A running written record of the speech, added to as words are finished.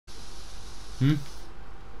Hmm?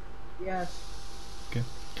 Yes. Okay.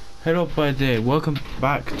 Hello buddy, welcome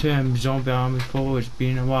back to Zombie Army 4. It's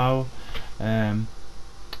been a while. And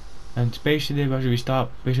basically basically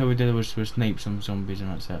what we did was snipe some zombies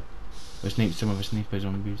and that's it. We sniped some of the sniper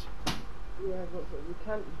zombies. Yeah, but we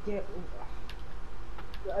can't get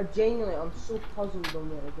over. Genuinely, I'm so puzzled on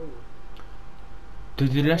where to go.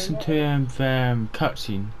 Did you And listen to the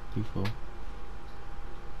cutscene before?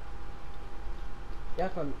 yeah,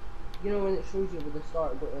 you know when it shows you with the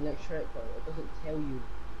start, go to the next checkpoint, it doesn't tell you.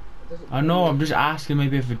 It doesn't I tell know, you. I'm just asking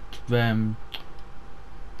maybe if the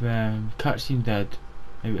cutscene did.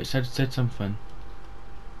 Maybe it said something.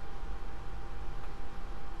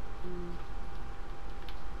 Hmm,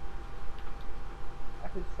 I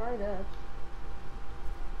could try this.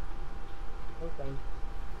 Okay.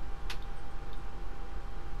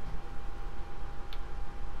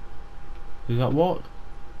 Does that work?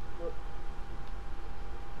 Look,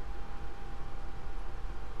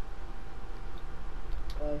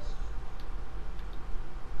 let's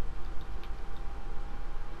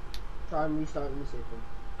try and restarting the save one.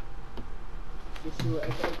 Just see what I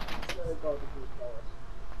swear to God, if you tell us.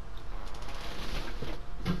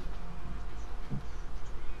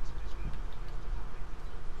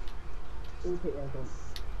 Don't take that one.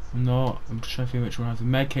 No, I'm just trying to figure which one has the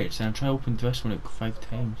medkits and I'm trying to open this one like 5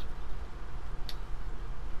 times.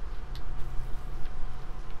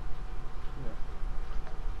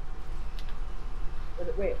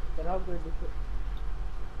 Yeah. Wait, but I'll go to the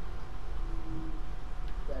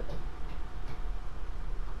dead.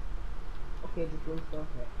 Okay, just don't stop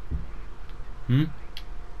it. Hmm?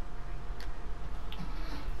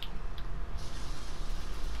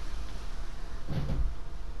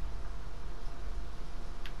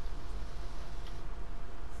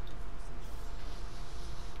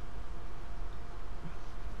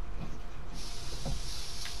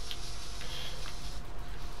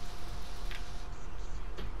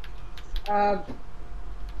 Um,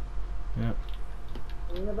 Yep.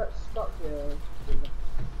 I'm a bit stuck here.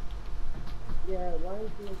 Yeah, why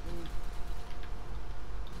is he doing...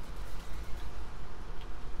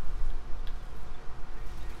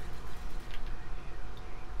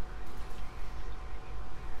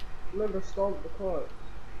 Remember, stomp the corpse.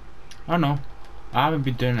 I know. I haven't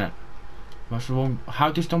been doing it. What's wrong? How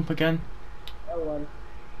do you stomp again? L1.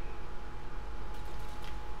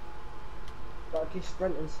 But if you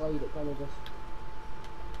sprint and slide, it kind of just...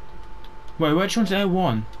 Wait, which one's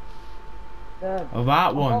L1? There. Oh,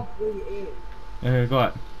 that one. Above where you aim.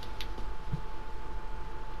 Got it.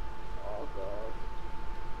 Oh god.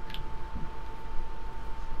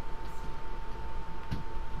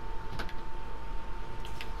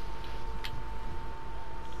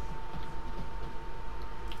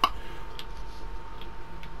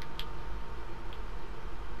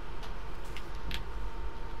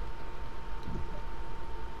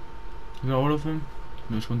 Is that all of them?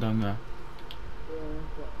 No, there's one down there. Yeah,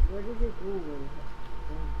 but where did you go when you hit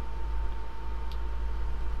the thing?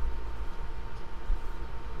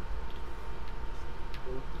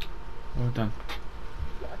 All done.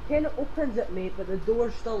 Yeah, it kinda opens it, mate, but the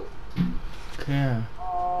door's still... Okay.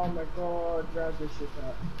 Oh my god, where's the shit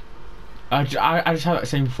at? I just had that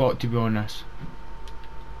same thought, to be honest.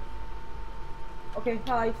 Okay,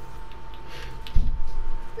 hi.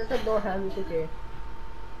 Just ignore him, it's okay.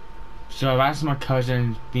 So that's my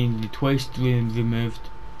cousin being twice removed.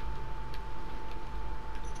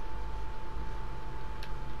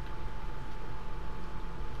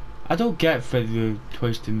 I don't get for the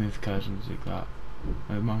twice removed cousins like that.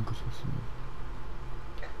 Like my uncle's twice removed.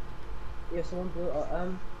 Yeah, someone blew it up.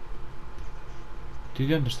 Did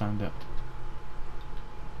you understand it?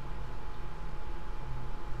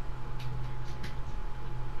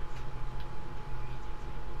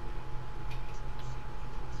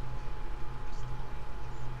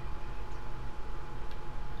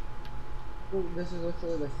 Oh, this is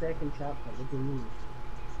literally the second chapter, what do you mean?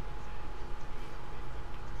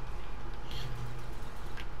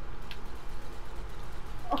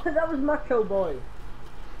 Oh, that was my cowboy!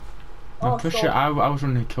 I'm Oh, pretty sure stop! I was the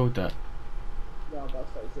one who killed that. No, that's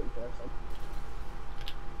not the same person.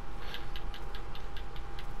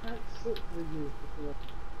 I can't shoot through you before.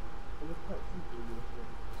 I just can't shoot through you before.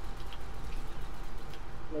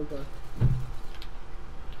 Later.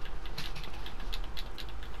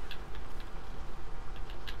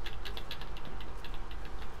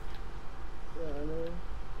 Yeah, I know.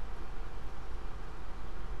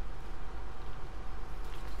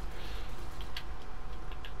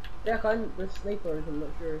 Yeah, the snipers, I'm not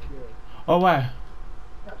sure if you're... Oh where?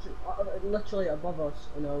 Actually, literally above us,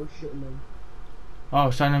 and I was shooting them.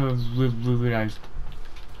 Oh, so I never realised.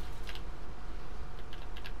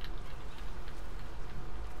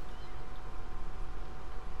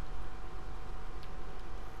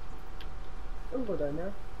 down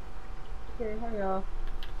there. Okay, hiya.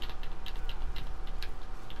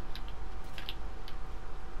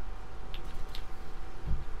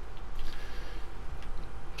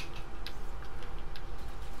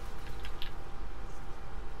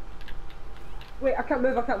 Wait, I can't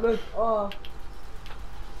move, I can't move. Oh.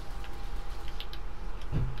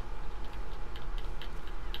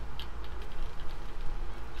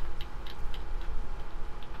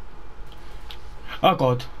 Oh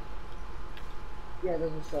god. Yeah,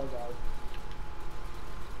 there's a cell guy.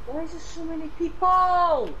 Why is there so many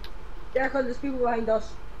people? Yeah, because there's people behind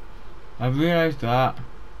us. I realised that.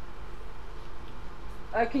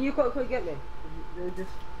 Can you quickly get me? They're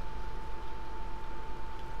just...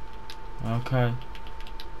 Okay.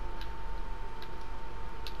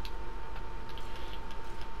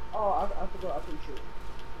 Oh, I forgot I can shoot.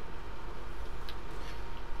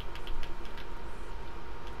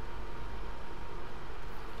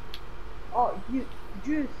 Oh, you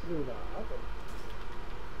threw that. Okay.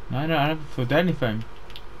 No, I never thought anything.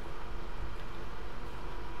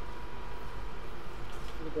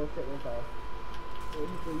 I'm gonna go sit one car. Wait,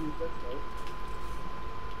 who's gonna use this though?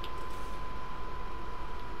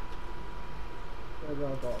 There we go,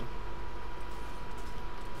 got him.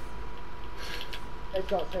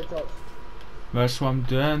 Headshots, headshots. That's what I'm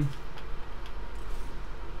doing.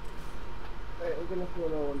 Right, we're gonna throw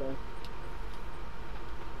another one down.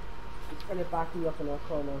 He's kind of backing up in our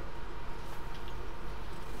corner.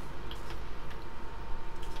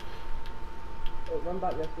 Wait, run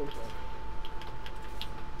back this way, sir.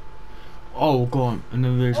 Oh, go on. And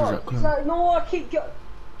then there's Oh, that sorry, no, I keep getting...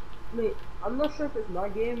 Mate, I'm not sure if it's my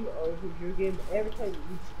game or if it's your game, but every time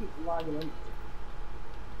you just keep lagging into it.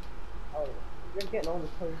 Oh, you're getting all the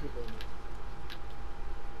kills you're doing.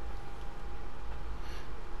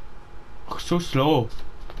 Oh, so slow.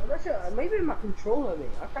 I'm not sure, maybe my controller, mate.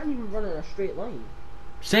 I can't even run in a straight line.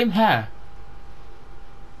 Same here.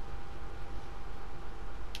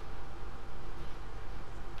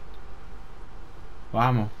 What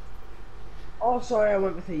ammo? Oh, sorry, I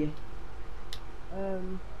went with you.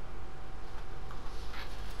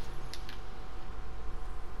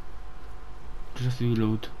 Just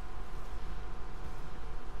reload.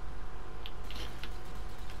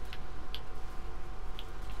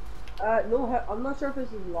 No hit, I'm not sure if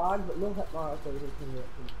this is lag, but no hit marks or anything.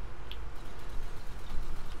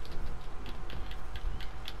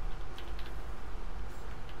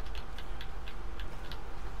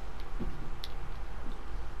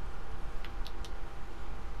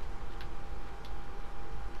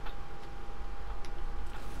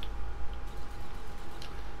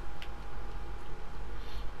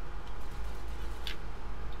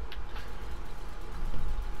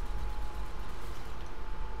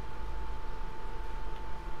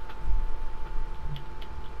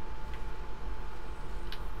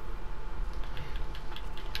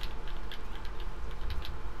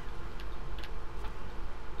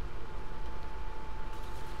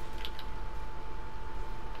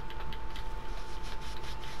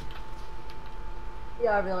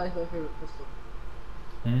 Yeah, I realised my favourite pistol.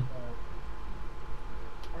 Hmm?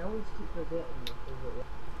 I always keep forgetting my favourite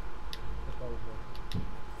weapon.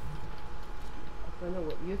 I find out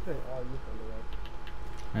what you found. Oh, you found the right.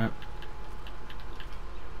 Yep.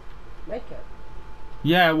 Make it.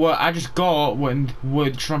 Yeah, well, I just got when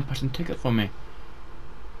would Trump passing ticket for me.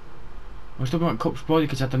 I was talking about Cup's body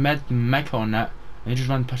because I had the mech on it, and he just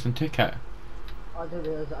ran past the ticket. I didn't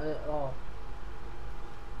realise that. Oh.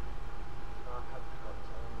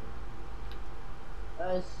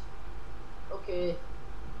 As okay.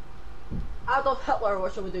 Adolf Hitler,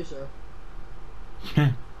 what shall we do, sir?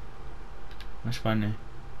 That's funny.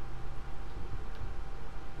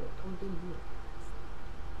 What, come down here.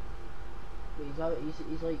 Wait,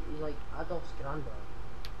 he's like Adolf's granddad.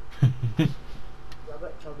 He's a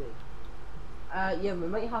bit chubby. Yeah, we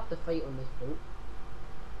might have to fight on this boat.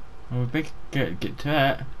 Well, we get to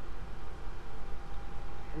it.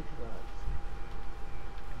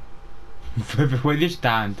 Where they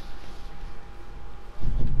stand.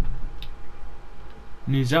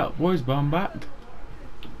 Knees up, boys, bum back.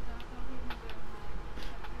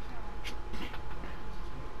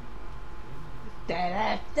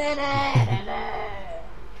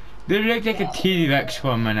 They look like a T-Rex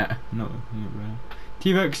for a minute. No, really.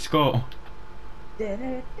 T-Rex Scott.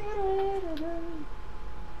 Wait,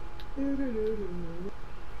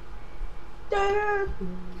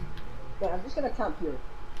 I'm just gonna camp here.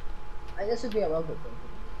 This would be a little bit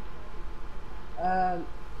fun.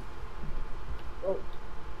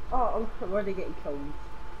 I'm already getting killed.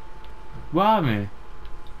 Why me?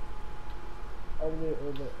 Over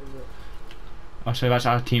there. Oh, sorry, that's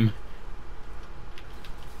our team.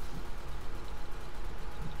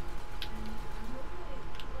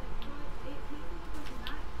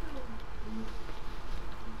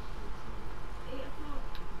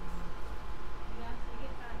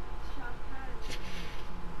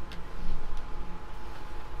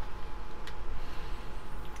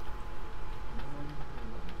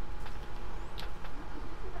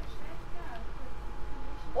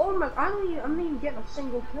 my, I'm not even getting a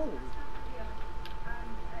single kill.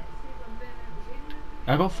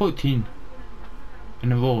 I got 14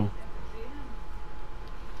 in a row.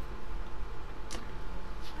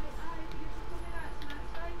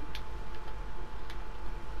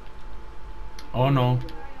 Oh no.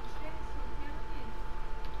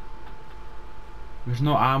 There's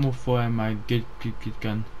no ammo for my good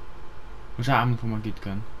gun. Where's that ammo for my good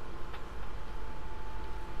gun?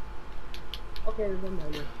 Okay, there's one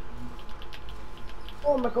minor.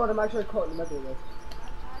 Oh my god, I'm actually caught in the middle of this.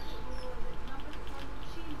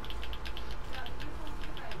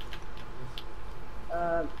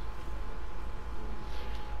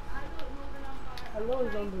 Hello,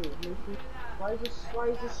 zombie. Why is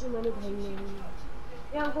this so many hanging?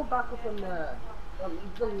 Yeah, I'll go back up on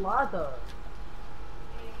the ladder.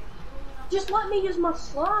 Just let me use my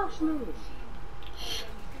slash move.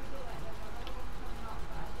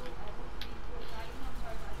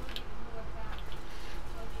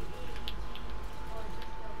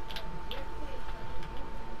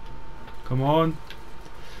 Come on.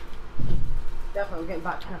 Definitely, I'm getting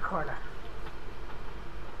back in the corner.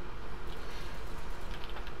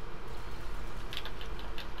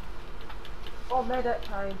 Oh, medic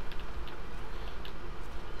time.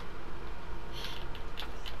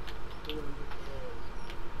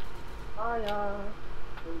 I'm gonna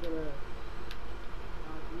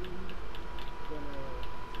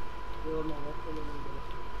do my weapon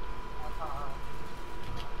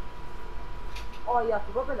oh yeah, I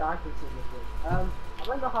forgot about the accuracy in this game. I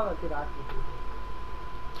might not have a good accuracy.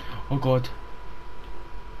 Oh god.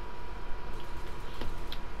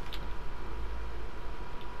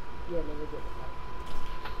 Yeah, let me get it.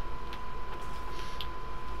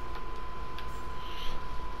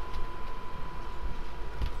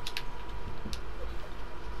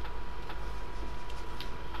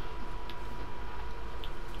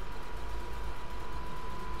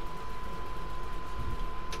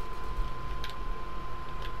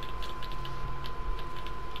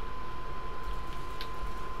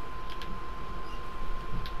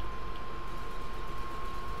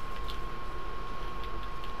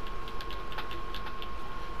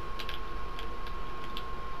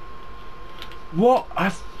 What?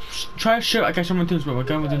 I've tried to shoot, I guess someone thinks, but my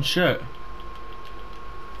gun wasn't shit.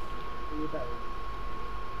 No,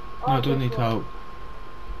 I don't need help.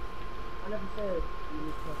 I never said you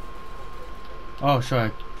need help. Oh,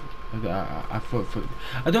 sorry. I thought.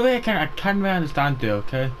 I don't think I can really understand it,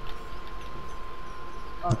 okay?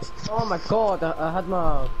 Oh my god, I had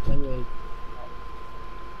my. Anyway.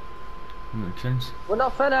 Makes sense. We're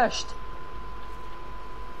not finished!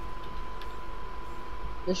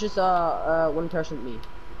 There's just one person with me.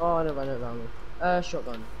 Oh, no, I ran it wrongly.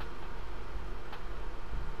 Shotgun.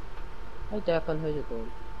 Hi Declan, how's it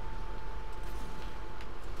going?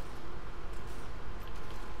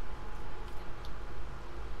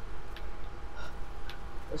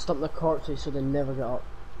 Let's stop the corpses so they never get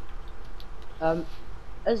up.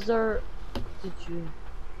 Is there... Did you...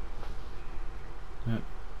 Yeah.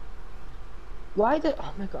 Why did...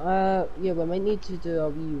 Oh my god, yeah, we might need to do a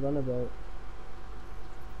wee runabout.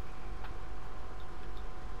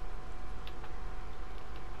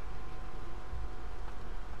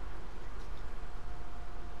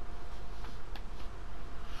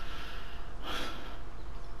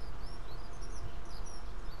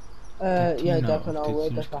 Yeah, definitely. I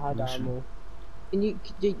would if I had ammo. And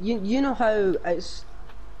you know how it's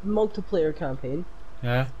multiplayer campaign?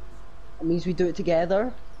 Yeah. It means we do it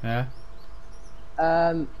together. Yeah.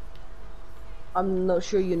 I'm not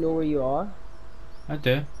sure you know where you are. I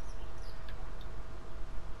do.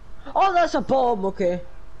 Oh, that's a bomb. Okay.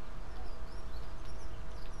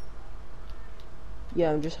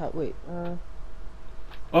 Yeah, I'm just wait.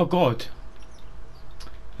 Oh god.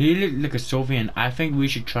 He looked like a Soviet. I think we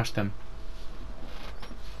should trust him.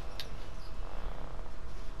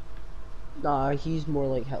 Nah, he's more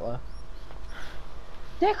like Hitler.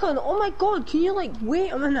 Declan, oh my god, can you like wait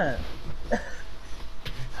a minute?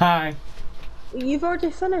 Hi. You've already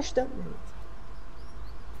finished it.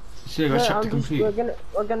 So I got shot to complete.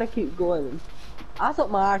 We're gonna keep going. I thought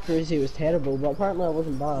my accuracy was terrible, but apparently I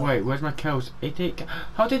wasn't bad. Wait, where's my kills? 88.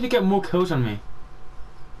 How did you get more kills on me?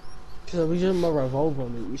 Because I was using my revolver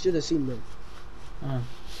on it. You should have seen them. Oh.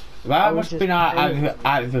 Well, I must have been out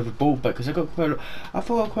of the boat, because I got quite a lot. I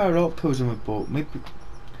thought I got quite a lot of kills on the boat. Maybe.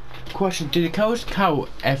 Question: did the kills count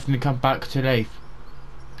if they come back to life?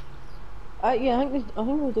 Yeah, I think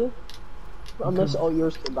we do. Okay. Unless all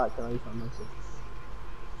yours came back to life, I'm missing.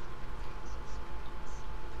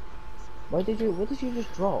 What did you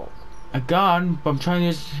just drop? A gun, but I'm trying to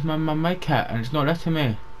use my mic kit and it's not letting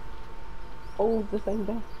me. Hold the thing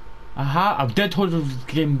down. I did hold the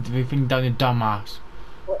game everything down, you dumbass.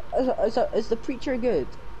 What, is the preacher good?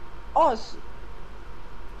 Oh,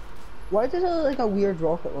 why does it look like a weird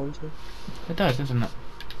rocket launcher? It does, doesn't it?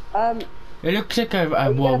 Um, It looks like are you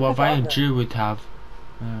what gonna pick it Ryan up Jew would have.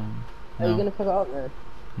 Are you No. gonna pick it up now?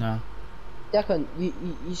 No. Declan,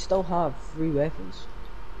 you still have 3 weapons.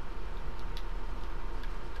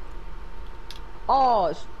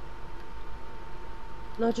 Oh,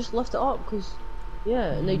 no, just lift it up, cause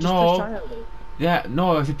yeah, and they just No. push triangle. Yeah,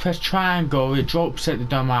 no, if you press triangle, it drops it, the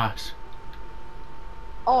dumbass.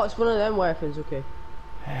 Oh, it's one of them weapons, okay.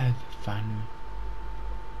 Yeah, fine.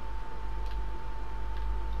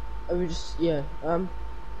 I would just, yeah,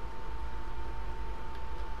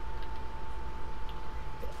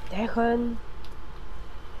 Declan,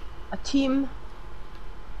 a team.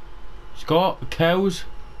 Scott, kills.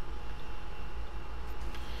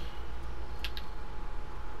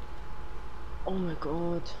 Oh my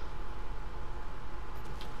god.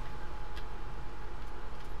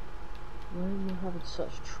 Why am I having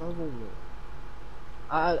such trouble, mate?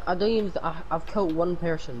 I don't even, I've killed 1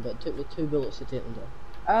 person, but it took me 2 bullets to take them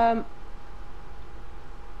down.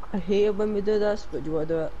 I hate it when we do this, but do you want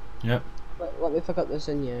to do it? Yep. Let me pick up this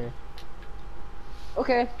in here.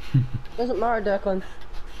 Okay. Doesn't matter, Declan.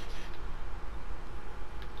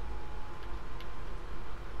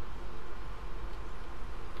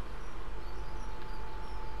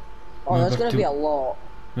 Oh, Maybe that's have gonna to- be a lot.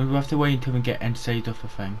 Maybe we have to wait until we get inside of the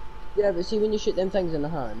thing. Yeah, but see when you shoot them things in the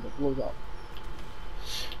hand, it blows up.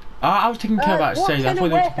 I was taking care of that What side. kind I of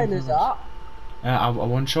thought weapon is that? A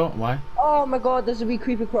one shot. Why? Oh my god, there's a wee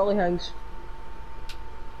creepy crawly hangs.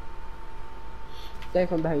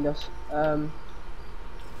 Declan behind us.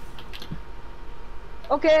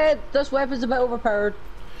 Okay, this weapon's a bit overpowered.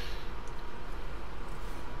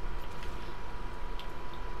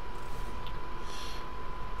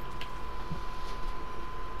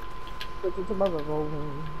 Switch into my revolver.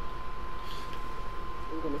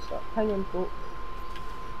 I'm gonna start hanging folk.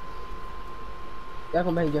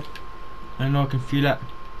 Declan behind you. I know I can feel it.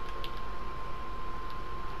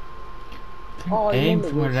 Oh, you Aim made me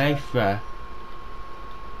for my lose, life there.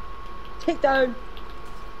 Take down.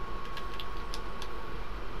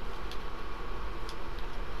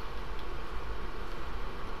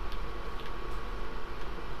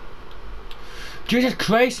 Jesus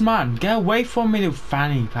Christ, man! Get away from me, you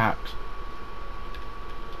fanny packs.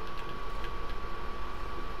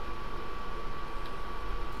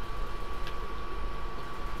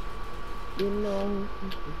 You know.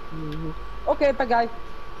 Okay, bye guy.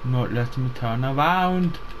 Not letting me turn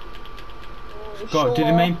around. Oh, God, did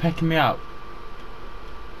the main picking me up?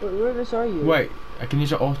 Where this are you? Wait, I can use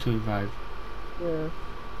the auto revive. Yeah.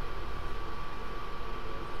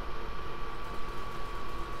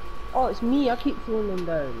 Oh, it's me. I keep throwing them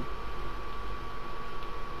down.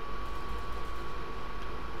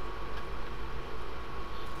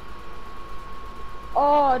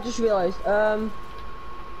 Oh, I just realised.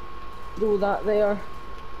 Do that there.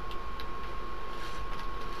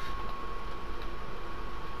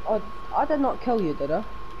 Oh, I did not kill you, did I?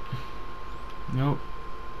 Nope.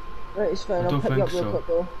 Right, it's fine. I I'll don't pick you up think real so. quick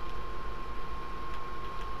though.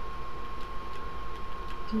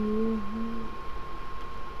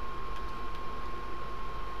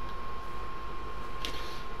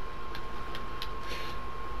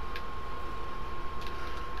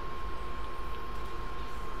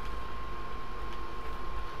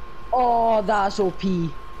 Oh, that's OP.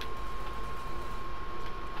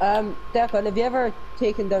 Declan, have you ever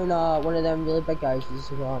taken down one of them really big guys with the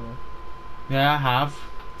Savannah? Yeah, I have.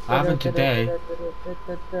 I haven't today,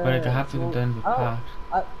 but I have to do in the past.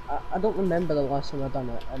 I don't remember the last time I done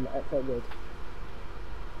it, and it felt good.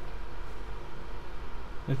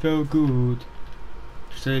 It felt good.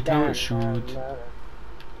 Just like how it should.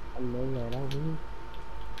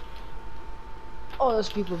 Oh, there's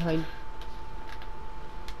people behind.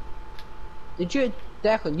 Did you,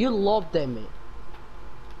 Declan? You lobbed them, mate.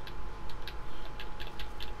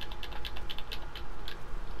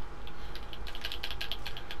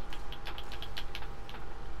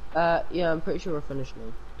 Yeah, I'm pretty sure we're finished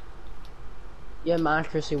now. Yeah, my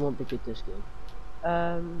accuracy won't be good this game.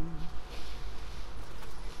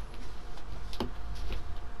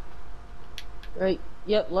 Right,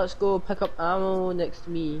 yep, let's go pick up ammo next to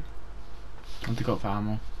me. I'll take out for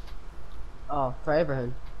ammo. Oh, for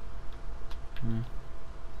everything. Yeah.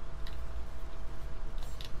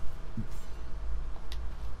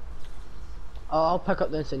 Oh, I'll pick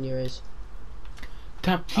up the incendiaries.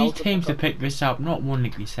 Tap 3 times to pick this up, not one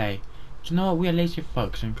like we say. Do you know what, we're lazy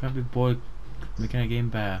fucks and can't be bored making a game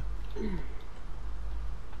better.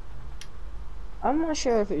 I'm not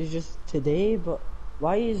sure if it was just today, but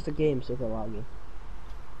why is the game super laggy?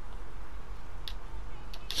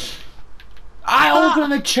 I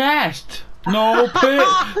opened the chest! No,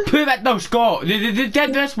 put that, no, Scott. They did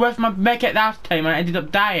this with my mech at that time and I ended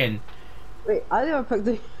up dying. Wait, I never picked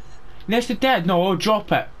the... Yes, they did. No, oh,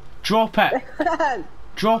 drop it. Drop it.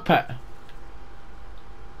 Drop it.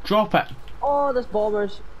 Drop it. Oh, there's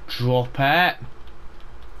bombers. Drop it.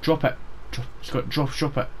 Drop it. Scott, drop it.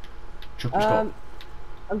 Drop it, Scott.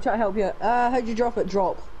 I'm trying to help you. How'd you drop it?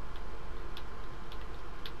 Drop.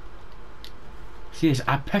 Serious,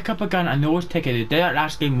 I pick up a gun and they always take it. They did that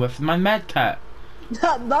last game with my med kit.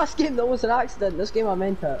 That last game that was an accident. This game I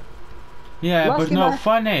meant it. Yeah, Last but it's game not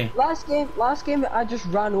funny. Last game I just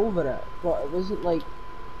ran over it, but it wasn't like...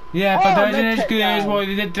 Yeah, but that wasn't med as kit good as down. what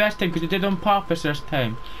they did this time because they did it on purpose this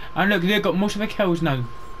time. And look, they got most of the kills now.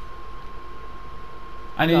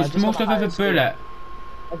 And No, I it's just most have of a higher the bullet.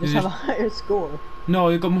 I just have a higher score.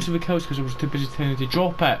 No, they got most of the kills because I was too busy telling you to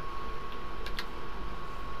drop it.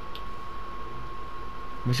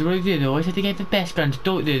 Which is what they do, they always have to get the best guns,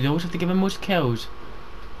 don't they? They always have to give the most kills.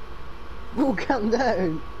 Oh, calm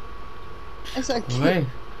down. It's like... Right.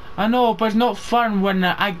 I know, but it's not fun when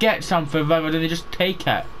I get something rather than they just take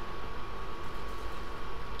it.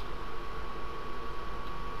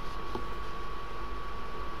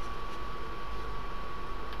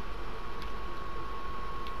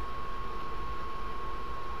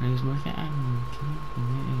 There's more it's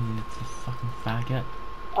a fucking faggot.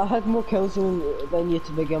 I had more kills than you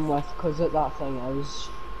to begin with, because at that thing I was...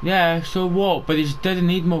 Yeah, so what? But they just didn't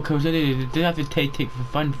need more kills, did they? They did have to take the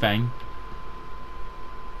fun thing.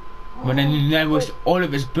 But then there was all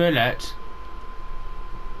of his bullets.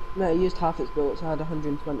 No, I used half its bullets. I had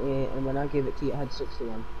 128, and when I gave it to you, I had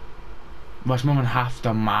 61. Was more than half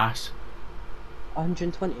the mass.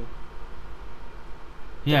 120.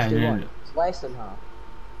 Yeah, 61. then It's less than half.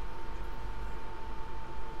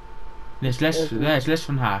 it's less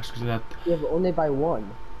than half because that. Yeah, but only by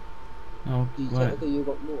one. No, You what? technically you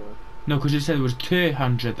got more. No, because it said it was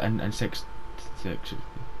 206.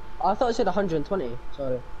 I thought it said 120.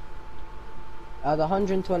 Sorry. I had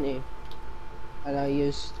 120, and I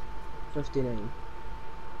used 59.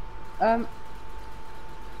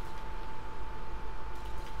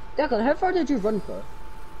 Declan, how far did you run for?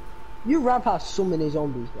 You ran past so many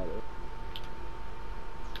zombies, by the way.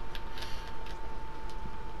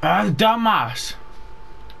 Ah, dumbass!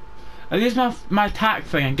 I used my attack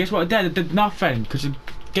thing, and guess what I did? I did nothing because the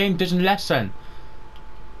game doesn't listen.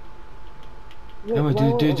 Wait,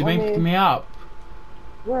 Oh, do you make me up?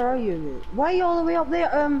 Where are you, mate? Why are you all the way up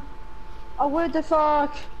there? Oh, what the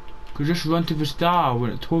fuck? Cause just run to the star when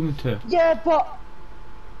it told me to. Yeah, but...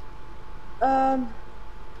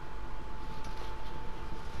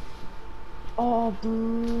 Oh,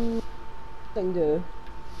 boo. Thing do.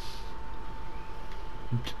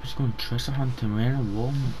 I'm just going treasure hunting where I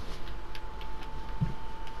want.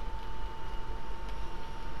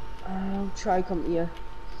 I'll try come here.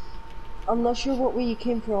 I'm not sure what way you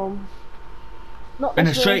came from. Not In a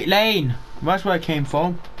this way. straight lane. That's where I came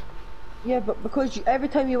from. Yeah, but because every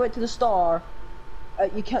time you went to the star,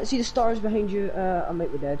 you can't see the stars behind you. I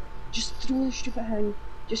might be dead. Just throw the stupid thing.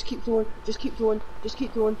 Just keep throwing. Just keep throwing. Just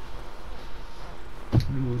keep throwing.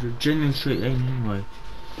 It was a genuine straight lane anyway.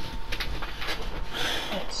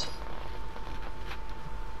 It's...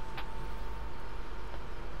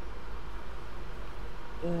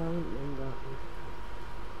 Yeah, I wouldn't mind that one.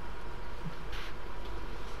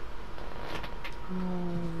 Oh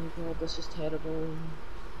my god, this is terrible.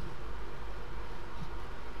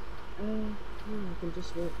 I can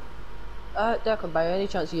just wait. Declan, by any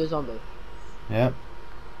chance you're a zombie? Yep.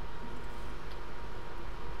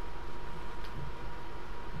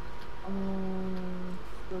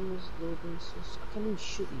 Guns, loadings, I can't even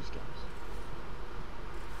shoot these guys.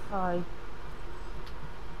 Hi.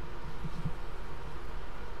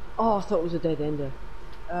 Oh, I thought it was a dead ender.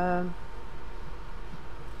 I'm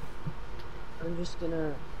just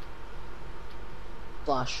gonna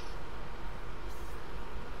flash.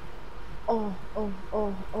 Oh.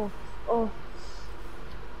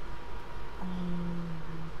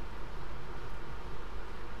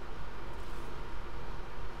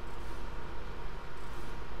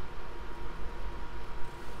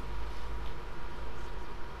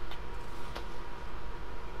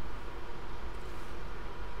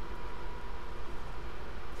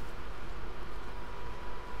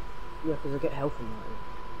 Yeah, because I get health from that.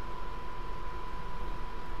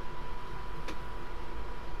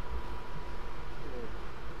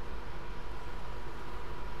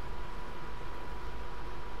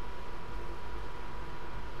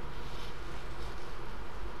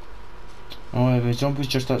 Oh, the zombies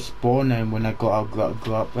just start spawning when I go up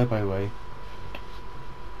there, by the way.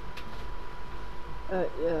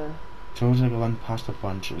 Yeah. So as like I went past a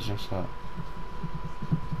bunch, it's just that.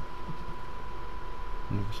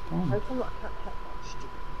 And they spawn. How come I can't hit that stupid?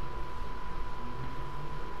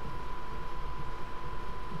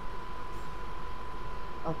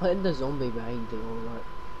 I'm putting the zombie behind and all that.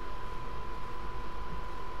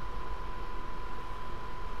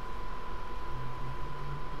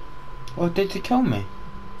 Oh, did they kill me?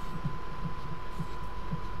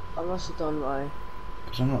 I must have done why.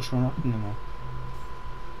 Because I'm not showing up anymore.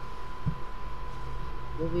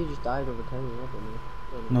 Maybe you just died over time, I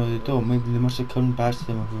don't know. No, they don't. Maybe they must have come back to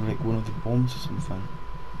them with like one of the bombs or something.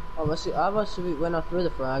 I must have, when I threw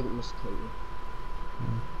the frag, it must have killed you.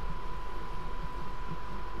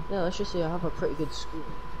 Yeah, let's just say I have a pretty good score.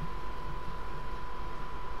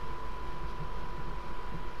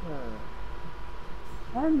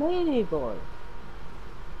 I'm many boy.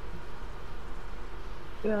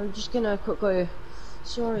 Yeah, I'm just gonna quickly.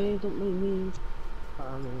 Sorry, don't mind me.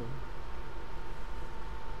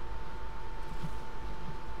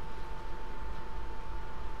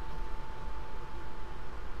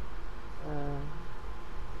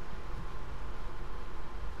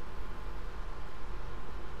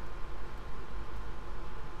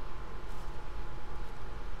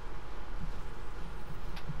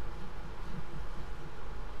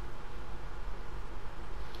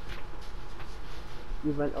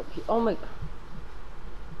 You went up here. Oh my.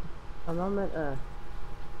 I'm not meant to.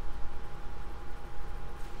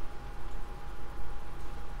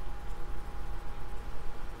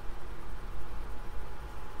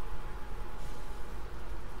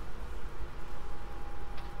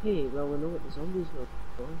 Hey, well, we know what the zombies were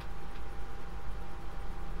for.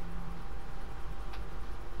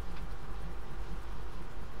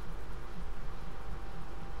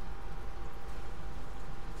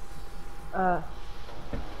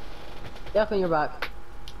 Yeah, on your back.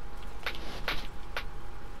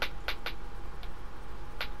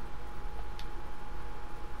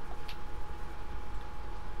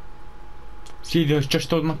 See, there's just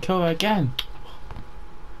stole my killer again.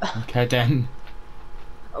 I'm kidding.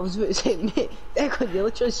 I was about to say, mate, Declan, you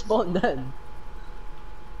literally spawned in.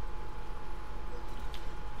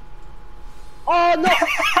 Oh no!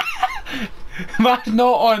 That's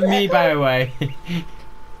not on me, by the way.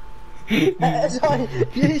 It's on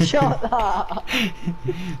you. Shot that.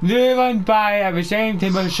 You run by at the same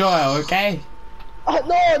time I shot it, okay? No,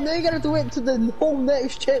 now you're gonna have to wait to the whole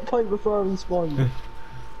next checkpoint before we spawn.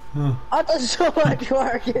 I done so much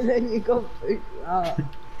work and then you go push that.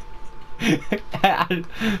 And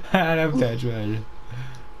I'm dead, man.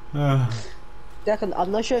 Declan,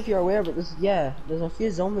 I'm not sure if you're aware, but there's a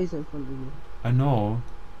few zombies in front of you. I know.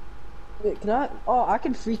 Wait, can I? Oh, I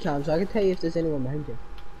can free cam, so I can tell you if there's anyone behind you.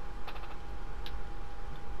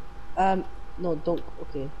 No, don't.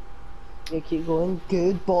 Okay. Yeah, keep going.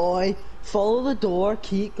 Good boy. Follow the door.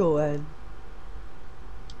 Keep going.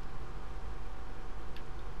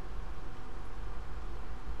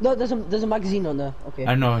 No, there's a magazine on there. Okay.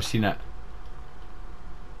 I know, I've seen it.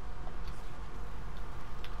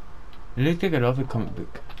 It looks like another comic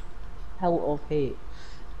book. Hell of Hate.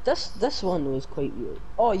 This one was quite weird.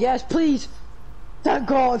 Oh yes, please. Thank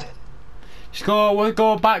God. We'll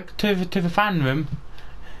go back to the fan room.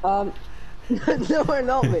 No, we're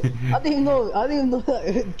not, mate. I didn't even know that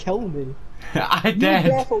it would kill me. I You did.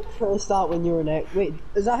 definitely pressed that when you were next. Wait,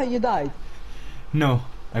 is that how you died? No,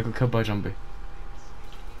 I got killed by a zombie.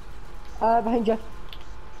 Behind you.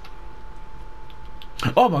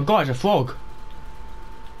 Oh my god, it's a frog.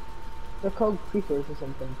 They're called creepers or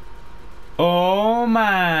something. Oh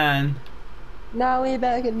man. Now we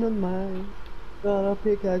back in the mine. Got a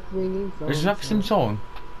pickaxe ringing from. Is that the same song?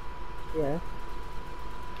 Yeah.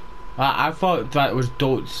 I thought that was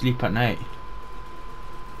Don't Sleep at Night.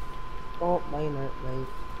 Don't mind it, mate.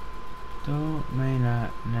 Don't mind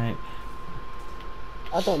at night.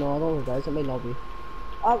 I don't know, guys. It may not be.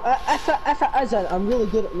 If it isn't, I'm really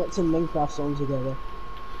good at mixing Minecraft songs together.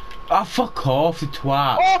 Oh, fuck off, you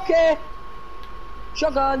twat. Okay!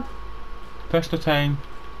 Shotgun! Pistol time.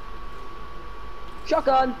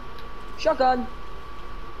 Shotgun! Shotgun!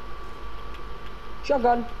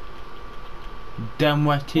 Shotgun!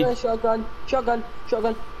 Dimwitted. Shotgun! Shotgun!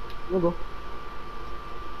 Shotgun! There we go.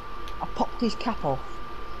 I popped his cap off.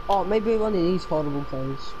 Oh, maybe one of these horrible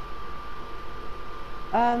things.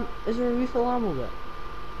 Is there a refill ammo bit?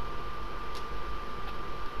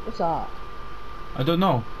 What's that? I don't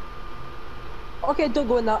know. Okay, don't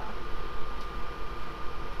go in that.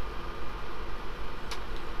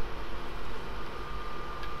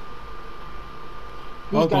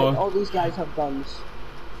 These guys, all these guys have guns.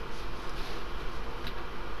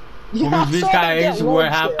 Yeah, these guys will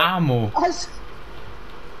have ammo.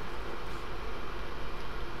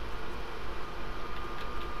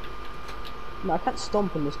 No, I can't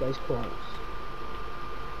stomp on this guy's corpse.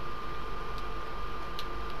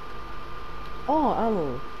 Oh,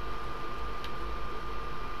 ammo.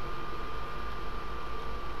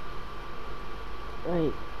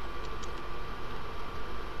 Right.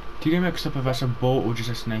 Do you get mixed up if it's a boat or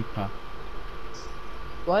just a sniper?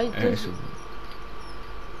 Why does...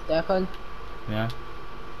 Declan? Yeah?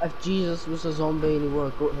 If Jesus was a zombie and he wore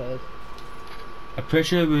a goat head. I'm pretty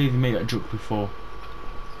sure we've made that joke before.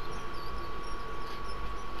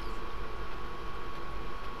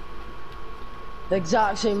 The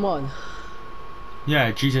exact same one.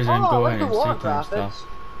 Yeah, Jesus and go ahead and Satan and stuff.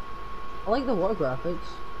 I like the water graphics.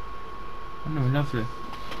 I know, lovely.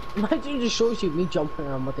 Imagine it just shows you me jumping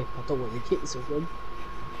around with the puddle with the kids so good.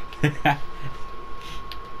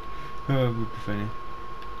 Oh, it would be funny.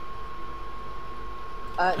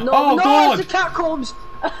 No, oh, no, God! it's the catacombs!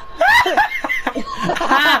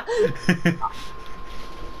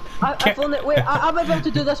 I found it. Wait, I might be able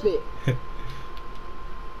to do this, mate.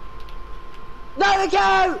 There we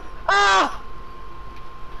go! Ah!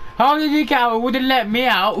 How did you get out? It wouldn't let me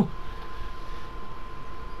out.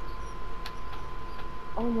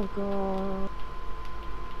 Oh my god.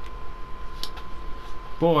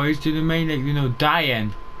 Boys, do the main, like, you know,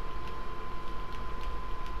 dying.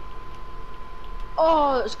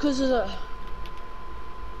 Oh, it's because of the...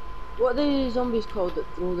 What are the zombies called that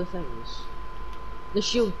throw the things? The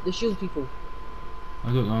shield people.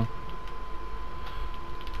 I don't know.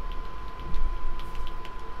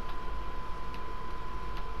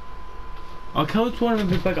 I killed one of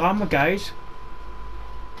the big armor guys.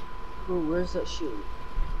 Bro, where's that shield?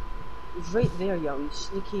 It's right there, young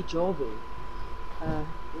sneaky jobby. I'm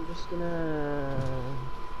just gonna...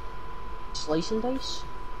 Slice and dice?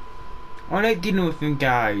 I like dealing with them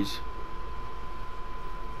guys.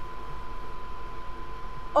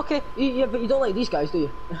 Okay, yeah, but you don't like these guys, do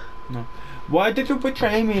you? No. Why did you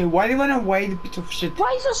betray me? Why do you run away, the bit of shit?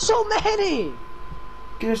 Why is there so many?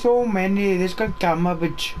 There's so many. There's got gamma,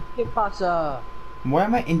 bitch. ¿Qué pasa? Why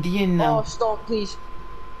am I Indian now? Oh, stop, please.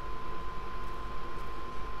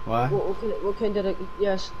 What? What kind did I...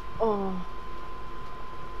 Yes. Oh.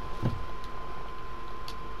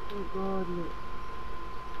 Oh god, no.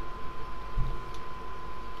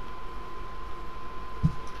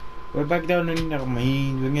 We're back down in the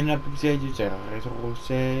main. We're gonna say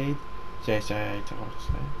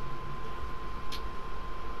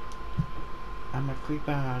I'm a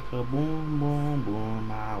creeper, boom, boom, boom.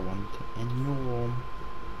 I want it in your room.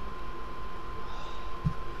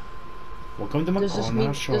 Welcome to my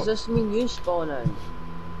corner shop. Does this mean you spawn in?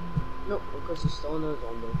 Nope, because it's still a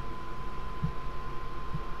zombie.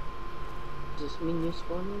 Does this mean you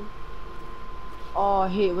spawn in? Oh, I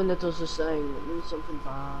hate when it does this thing. It means something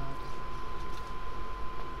bad.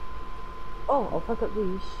 Oh, I'll pick up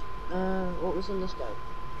these. What was in this guy?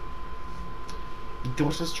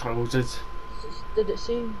 Those are trousers. Did it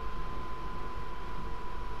say?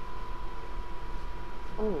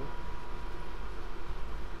 Oh.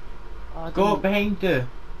 Go behind you.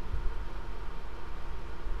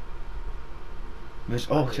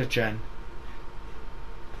 There's oxygen.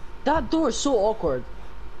 That door is so awkward.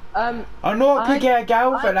 I know I could get a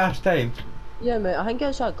gal for last time. Yeah, mate. I think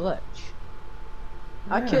it's a glitch.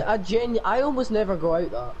 Yeah. I almost never go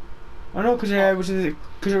out that. I know, because it was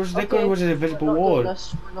an invisible wall. We're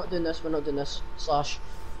not doing this. Slash.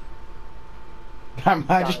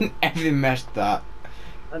 Imagine everything messed that.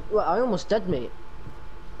 Well, I almost did, mate.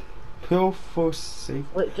 Pull for safe.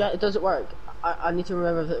 Wait, does it work? I need to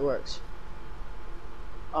remember if it works.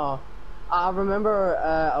 Oh. I remember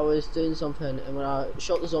I was doing something and when I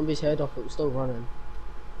shot the zombie's head off it was still running.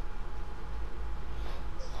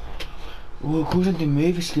 Oh, it goes into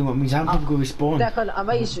movie screen, what means I'm probably going to respawn.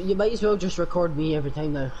 Declan, you might as well just record me every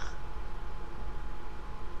time now.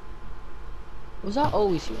 Was that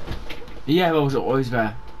always here? Yeah, well, was it always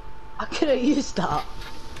there? I could have used that.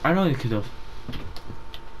 I know you could have.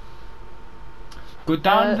 Go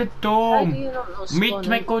down the dome. Meet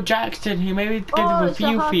Michael Jackson. He may be together with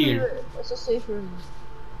you, Phil. It's a safe room.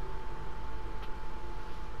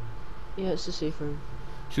 Yeah, it's a safe room.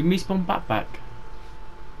 Should we spawn back?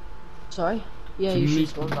 Sorry? Yeah, you should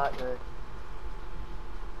spawn back now.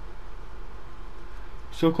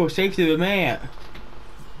 So called safety with me.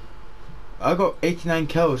 I got 89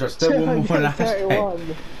 kills. That's still one more than last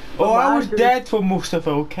time. Oh, I was dead for most of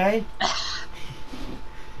it. Okay.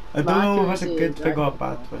 I don't know if that's a good thing or a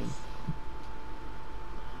bad thing.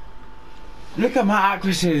 Look at my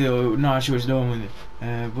accuracy though. No, she was done with it.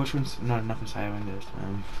 Which one's no nothing's higher on this.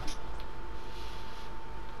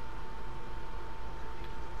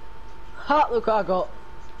 Ha! Look what I got.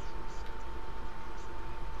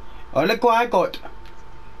 Oh, look what I got.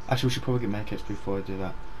 Actually, we should probably get medkits before I do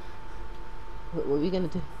that. Wait, what are we gonna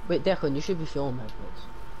do? Wait, Declan, you should be filming medkits.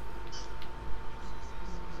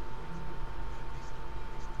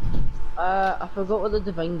 I forgot what the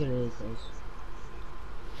divine grenade is.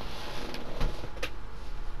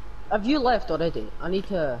 Have you left already? I need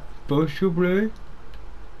to... Possibly.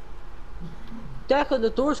 Declan, the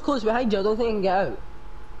door's closed behind you, I don't think I can get out.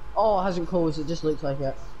 Oh, it hasn't closed, it just looks like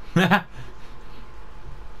it.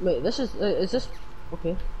 Wait, this is this...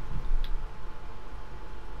 Okay.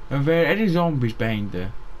 Are there any zombies behind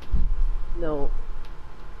there? No.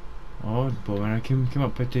 Oh, but when I came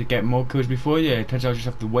up to get more kills before you, it turns out I just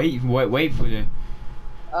have to wait for you.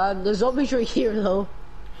 The zombies right here though.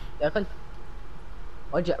 Declan.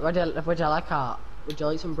 Would you like that? Would you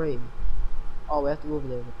like some brain? Oh, we have to go over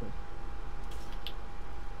there. Okay.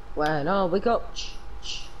 Well, no, wake up.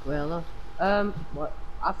 Well, no. What?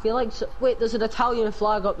 I feel like wait, there's an Italian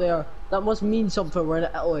flag up there. That must mean something. We're in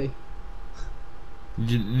Italy.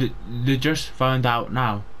 They just found out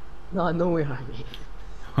now. No, I know where I mean.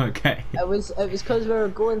 Okay. It was because we were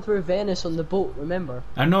going through Venice on the boat. Remember?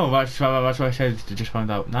 I know. That's why I said they just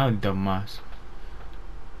found out now. Dumbass.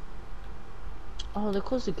 Oh, they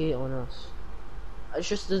closed the gate on us. It's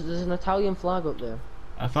just there's an Italian flag up there.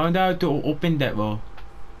 I found out to open it though.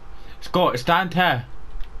 Scott, stand here.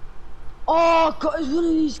 Oh God, it's one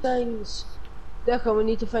of these things. Declan, we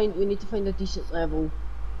need to find a decent level.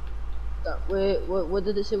 What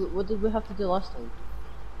did it say? What did we have to do last time?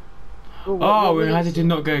 Well, we had to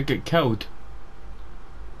not get killed.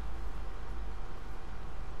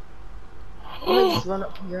 Let's just run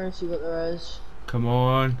up here and see what there is. Come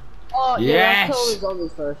on. Oh yes! Yeah, let's kill the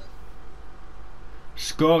zombies first.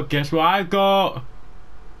 Scott, guess what I got?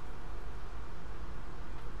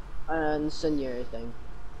 And incendiary thing.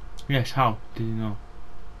 Yes, how? Did you know?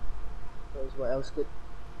 There's what else good?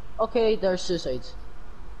 Okay, there's suicides.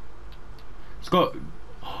 Scott,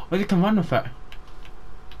 oh, they can run with it.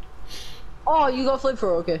 Oh, you got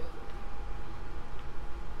flamethrower, okay.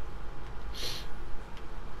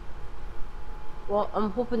 Well,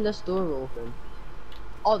 I'm hoping this door will open.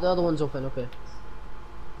 Oh, the other one's open, okay.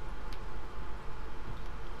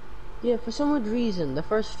 Yeah, for some weird reason, the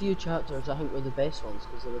first few chapters I think were the best ones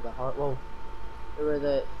because they were the hard. Well, they were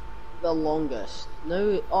the longest.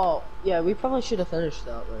 Now, oh yeah, we probably should have finished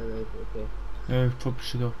that by the way. Okay. Yeah, probably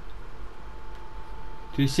should have.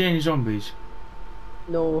 Do you see any zombies?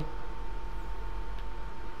 No.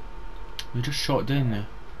 We just shot down there.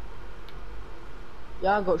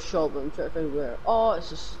 Yeah, I got shot, but I'm trying to find where. Oh, it's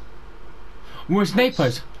just. We're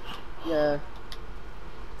snipers. Yeah.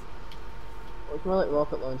 Well, it's more like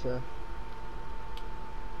rocket launcher.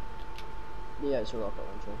 Yeah, it's a rocket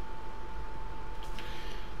launcher.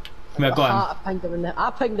 We're gone. I pinged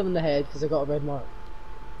him in the head because I got a red mark.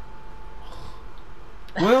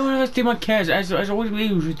 Well, let's do my cares. As always, me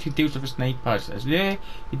who deals with the snipers. As there,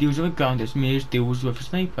 he deals with the ground. It's me who deals with the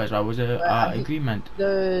snipers. That was a agreement.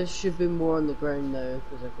 There should be more on the ground now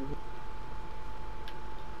because I can.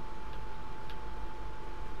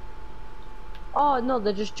 Oh no,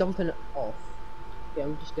 they're just jumping off. Okay,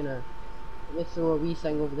 I'm just gonna let me throw a wee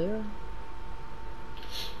thing over there.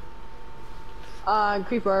 And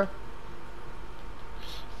creeper.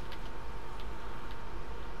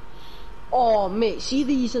 Oh mate, see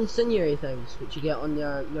these incendiary things which you get on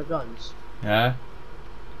your guns? Yeah.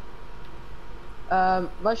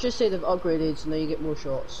 Let's just say they've upgraded so now you get more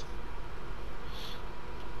shots.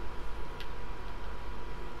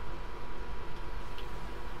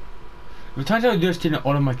 If it turns out they're stealing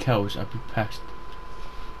all of my kills, I'd be pissed.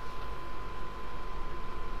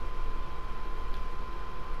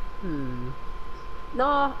 No,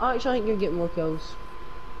 I actually think you'll get more kills.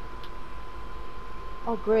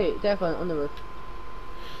 Oh great, definitely on the roof.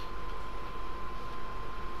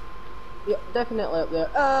 Yeah, definitely up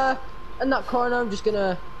there. In that corner I'm just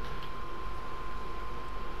gonna...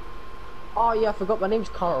 Oh yeah, I forgot my name's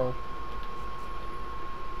Carl.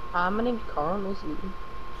 My name's Carl, nice to meet you.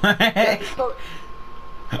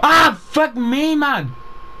 Ah, fuck me, man!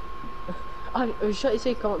 I was trying to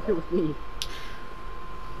say come up here with me.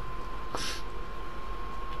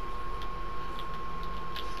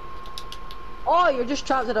 Oh, you're just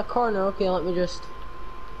trapped in a corner. Okay, let me just...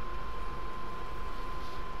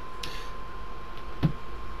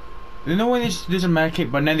 You know when there's a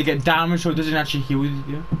medkit, but then they get damaged, so it doesn't actually heal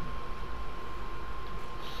you?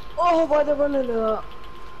 Oh, why they running that?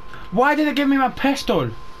 Why did they give me my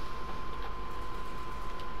pistol?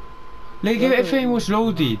 Like if everything was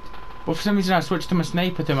loaded, but for some reason I switched to my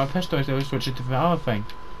sniper to my pistol instead of switching to the other thing.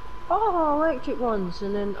 Oh, electric ones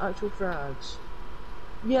and then actual frags.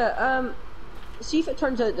 Yeah, see if it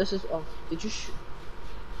turns out this is. Oh, did you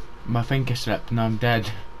My finger slipped and I'm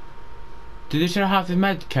dead. Did they still have the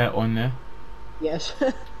med kit on there? Yes.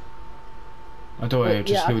 I don't worry,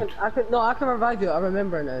 just yeah, I can revive you, I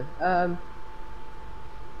remember now.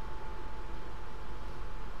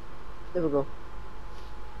 There we go.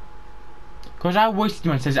 Cause I wasted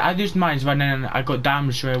mine, says I used mine and then I got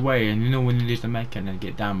damaged straight away, and you know when you lose the med kit and then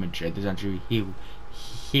get damaged, it doesn't actually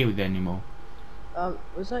heal anymore.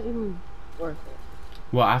 Was that even worth it?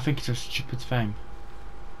 Well, I think it's a stupid thing.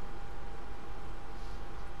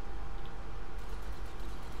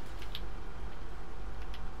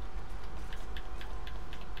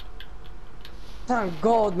 Thank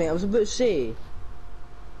God, mate. I was about to say.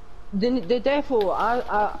 The defo,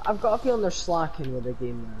 I've got a feeling they're slacking with the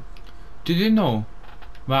game now. Did you know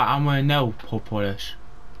that I'm wearing nail polish?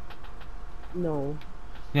 No.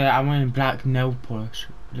 Yeah, I'm wearing black nail polish.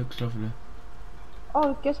 It looks lovely.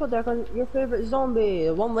 Oh, guess what, Declan? Your favourite zombie,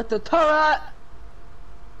 the one with the turret!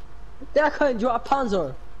 Declan, do you want a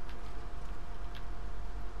panzer?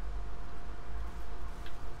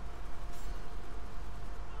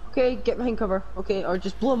 Okay, get behind cover. Okay, or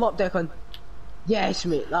just blow him up, Declan. Yes,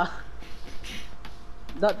 mate. That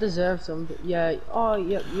deserves some. But yeah. Oh,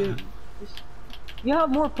 yeah. You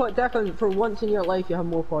have more points, Declan. For once in your life, you have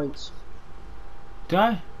more points. Do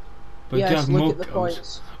I? But yes, do I have look more at the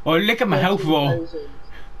points. Oh, look at my health roll.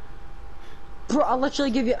 Bro, I'll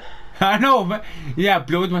literally give you. I know, but yeah, I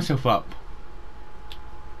blowed myself up.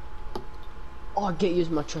 Oh, I get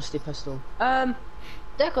using my trusty pistol. Declan,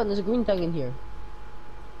 there's a green thing in here.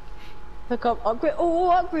 Pick up, upgrade. Oh,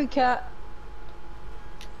 upgrade cat.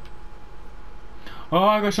 Oh,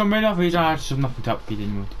 I got so many of these. I just have nothing to upgrade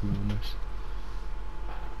anymore, to be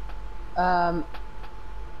honest.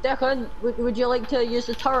 Declan, would you like to use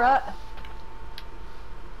the turret?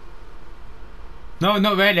 No,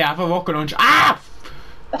 not really. I have a rocket launcher. Ah!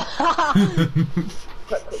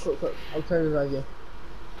 quick. I'll try to revive you.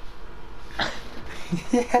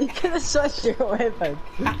 You could have switched your weapon.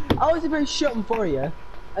 I was about to shoot him for you,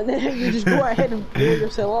 and then you just go ahead and blow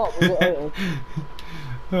yourself up without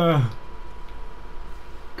it.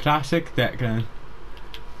 Classic Declan.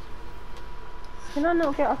 Can I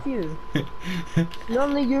not get a few?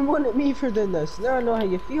 Normally you wanted me for doing this. Now I know how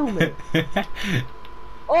you feel, mate.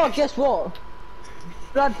 Oh, guess what?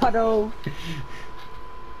 Blood puddle.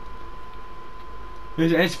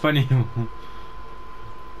 It's funny. A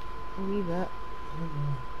wee bit.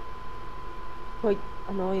 Quite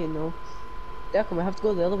annoying though. Declan, we have to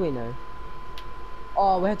go the other way now.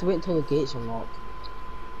 Oh, we have to wait until the gates unlock.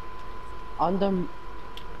 Under.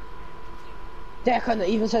 Declan, it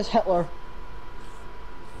even says Hitler.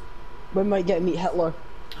 We might get to meet Hitler.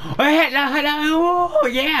 Oh, Hitler! Oh,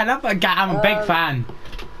 yeah, I love that guy. I'm a big fan.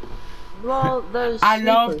 Well, there's. I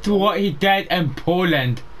loved what he did in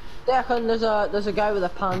Poland. Declan, there's a guy with a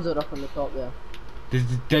panzer up on the top there.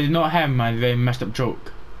 There's not him, my very messed up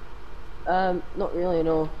joke. Not really,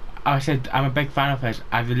 no. I said I'm a big fan of his.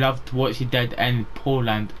 I loved what he did in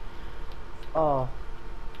Poland. Oh.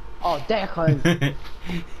 Oh, Declan.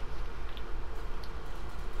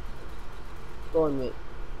 Go on, mate.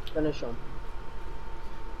 Finish him.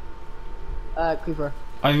 Creeper.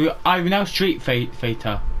 Are you now Street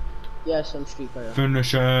Fighter? Yes, I'm Street Fighter.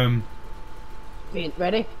 Finish him.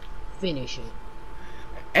 Ready? Finish it.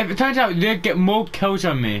 If it turns out they get more kills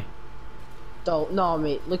than me. Don't. No,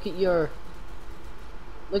 mate. Look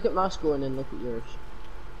at my score and then look at yours.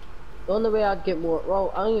 The only way I'd get more.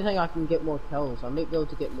 Well, I don't even think I can get more kills. I might be able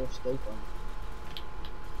to get more skill points.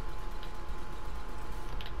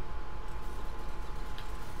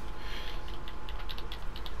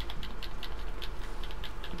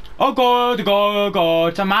 Oh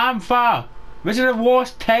God, Samantha! This is the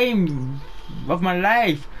worst time of my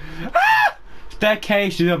life. Ah!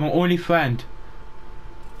 Staircase is my only friend.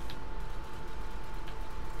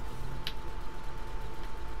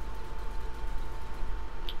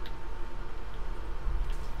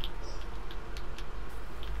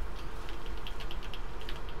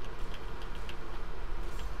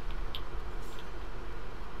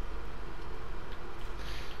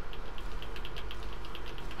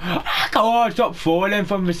 God, stop falling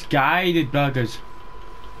from the sky, you buggers.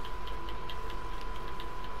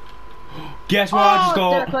 Guess what I just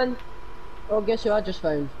got? Declan. Oh, guess who I just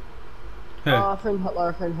found? Who? Oh, I found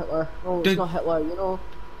Hitler. No, it's not Hitler, you know.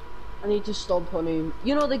 I need to stomp on him.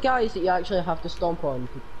 You know the guys that you actually have to stomp on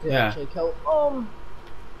to yeah. actually kill.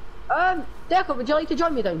 Declan, would you like to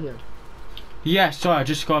join me down here? Yeah, sorry, I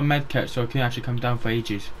just got a med kit so I can actually come down for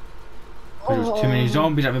ages. Because there was too many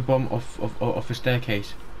zombies at the bottom of the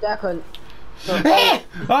staircase. Declan.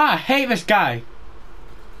 I hate this guy.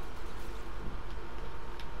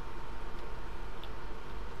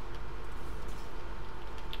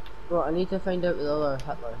 Right, I need to find out where the other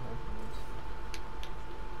Hitler is.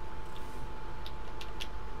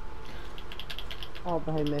 Oh,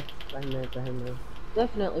 behind me, behind me, behind me.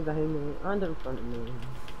 Definitely behind me, and in front of me.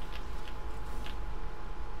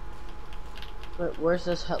 Wait, where's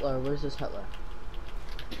this Hitler? Where's this Hitler?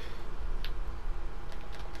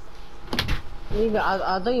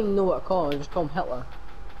 I don't even know what to call him, I just call him Hitler.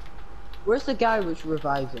 Where's the guy which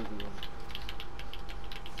revives everyone?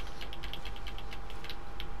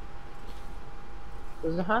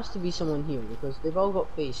 Because there has to be someone here, because they've all got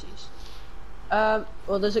faces. Well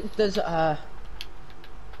there's yeah,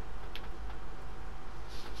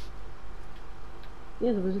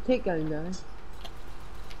 there was a takedown guy.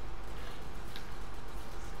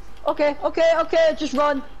 Okay, just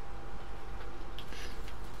run!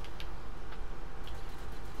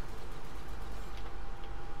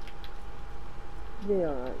 They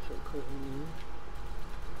are actually cooking me.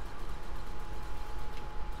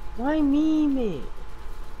 Why me, mate?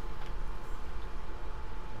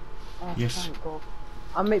 Oh, yes. thank God.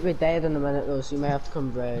 I might be dead in a minute though, so you may have to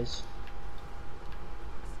come res.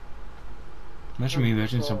 Imagine me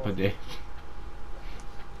resing somebody.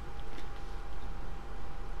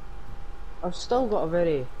 I've still got a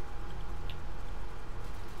very...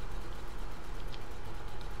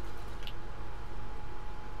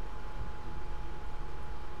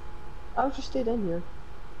 I'll just stay down here.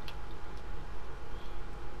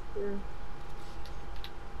 Yeah.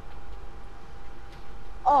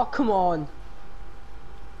 Oh, come on!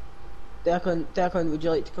 Declan, would you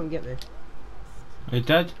like to come get me? Are you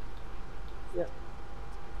dead? Yeah.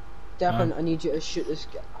 Declan, I need you to shoot this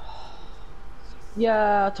guy.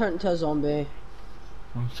 Yeah, I turned into a zombie.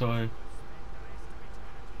 I'm sorry.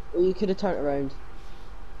 Well, you could have turned around.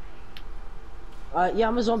 Yeah,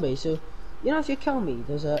 I'm a zombie, so... You know, if you kill me,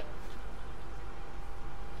 there's a...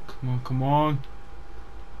 Come on, come on.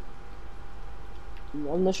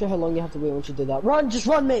 I'm not sure how long you have to wait once you do that. Run! Just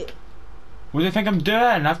run, mate! What do you think I'm doing?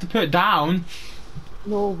 I have to put it down.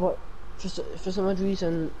 No, but... For some odd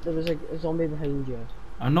reason, there was a zombie behind you.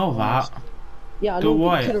 I know that. Yeah, I know, Don't you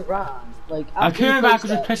worry. could have ran. Like, I couldn't back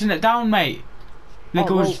because I was pressing it down, mate. Like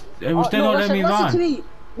it was still not letting me listen run. to me.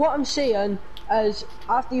 What I'm saying is,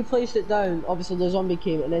 after you placed it down, obviously the zombie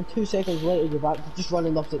came, and then 2 seconds later you're back, just run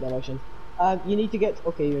in the opposite direction. You need to get...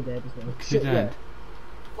 Okay, you're dead as well. Shit, yeah.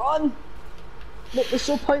 Run! Look, it's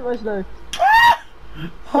so pointless now.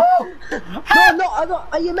 No,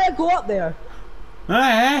 you may go up there.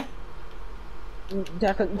 Eh?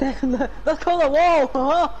 Declan, let's call a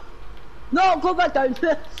wall, No, go back down.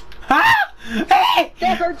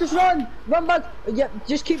 Declan, just run! Run back! Yeah,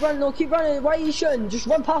 just keep running, no, keep running. Why are you shooting? Just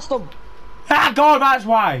run past them. Ah, God, that's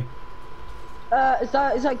why. Is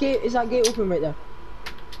that gate open right there?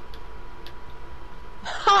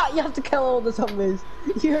 Ha! You have to kill all the zombies.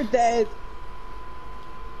 You're dead.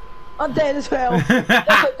 I'm dead as well.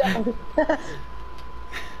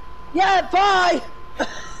 Yeah, bye!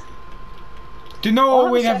 Do you know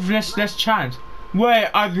we have less chance? Wait,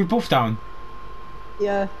 are we both down?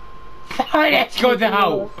 Yeah. Let's go to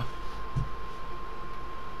help.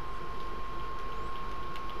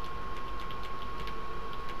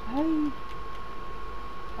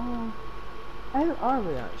 How are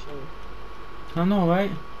we actually? I know,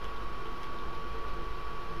 right?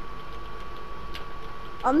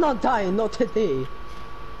 I'm not dying, not today.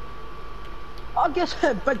 I guess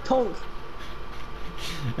big tonk.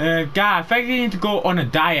 Guy, I think you need to go on a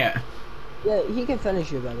diet. Yeah, he can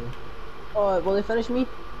finish you, by the way. Oh, will he finish me?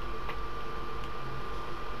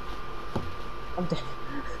 I'm dead.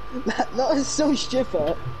 That is so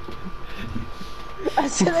stupid.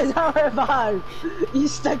 As soon as I revive, you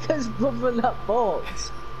stick his brother in that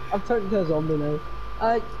box. I've turned into a zombie now.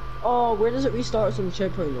 Oh, where does it restart us on the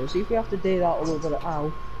checkpoint though? See if we have to do that all over.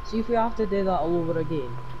 Ow. See if we have to do that all over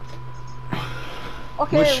again.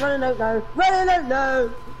 Okay, running out now. Running out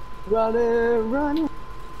now. Running.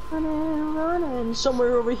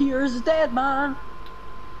 Somewhere over here is a dead man.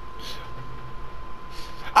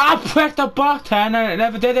 I pressed the button and it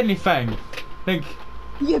never did anything. Like.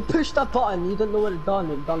 You pushed that button. You didn't know what it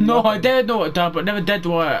done. It done. No, nothing. I did know what it done, but never did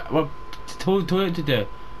what told it to do.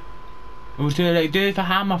 It was to like do the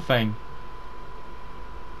hammer thing.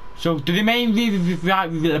 So, do they mind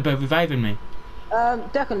reviving me?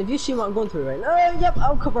 Declan, have you seen what I'm going through right now? Yep,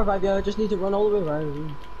 I'll cover revive you. I just need to run all the way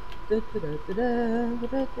around.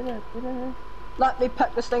 let me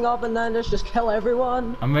pick this thing up and then just kill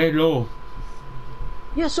everyone. I'm very low.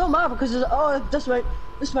 Yeah, so am I because it's, oh, this way.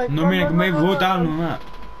 No, maybe go down on that.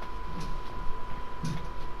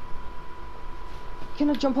 Can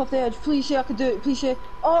I jump off the edge? Please say I can do it. Please say.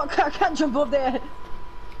 Oh, I can't jump off the edge.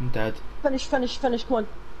 I'm dead. Finish. Come on.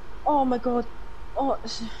 Oh my god. Oh,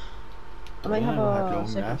 I might have a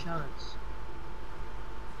second chance.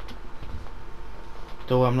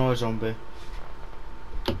 Though I'm not a zombie.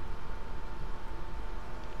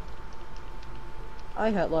 Hi,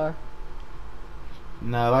 Hitler.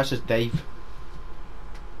 No, that's just Dave.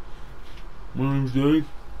 My name's Dave.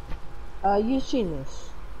 You've seen this.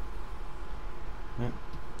 Yeah.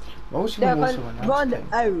 What was run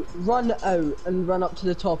out and run up to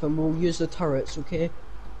the top and we'll use the turrets, okay?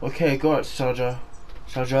 Okay, go it, Soldier.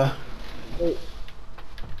 Wait.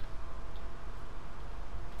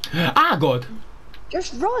 Ah, God!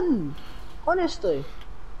 Just run! Honestly.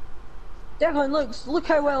 Declan, look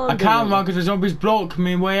how well I'm doing. I can't run because the zombies block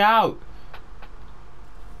me way out.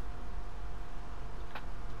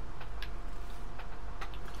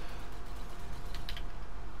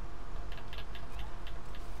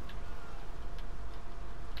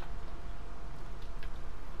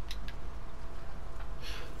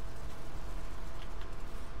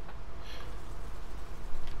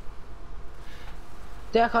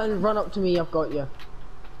 Declan, run up to me, I've got you.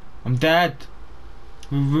 I'm dead.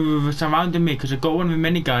 They surrounding me because I got one of the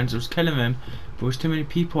miniguns. I was killing them, but there was too many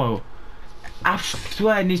people. I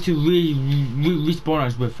swear it needs to respawn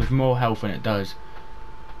us with more health than it does.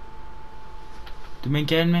 Do you mean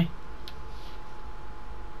getting me?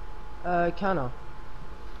 Can I?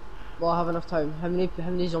 Well, I have enough time. How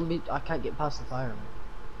many zombies? I can't get past the fire, man.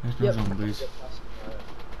 There's no zombies.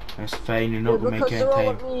 That's fine, you're not gonna make it in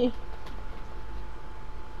time.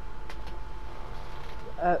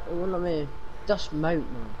 Well, let me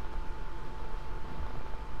dismount, man.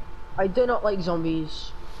 I do not like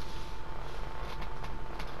zombies.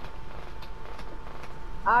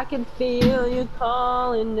 I can feel you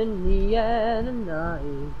calling in the air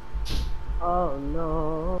tonight. Oh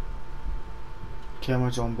no. Kill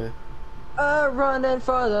my zombie. Running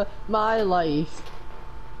for my life.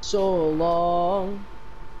 So long.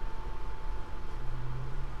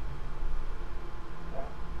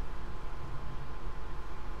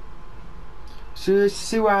 So,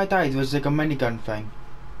 see where I died was like a minigun thing.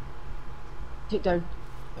 Take down.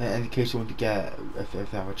 In case you want to get if they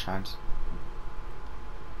have a chance.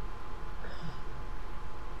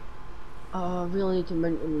 Oh, I really need to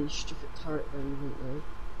mount on these stupid turret things, don't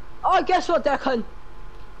I? Oh, guess what, Declan?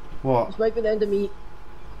 What? This might be the end of me.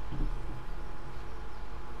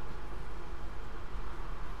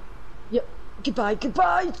 Yep. Goodbye.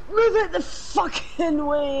 Move it the fucking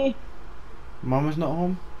way. Mama's not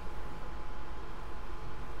home.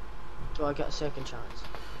 Do I get a second chance?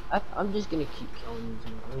 I'm just gonna keep killing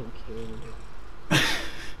these, I don't care anymore.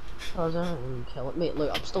 I don't even kill it. Mate,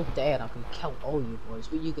 look, I'm still dead. I can kill all you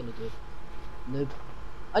boys. What are you gonna do? Noob.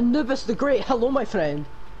 Anubis the Great, hello my friend!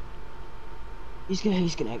 He's gonna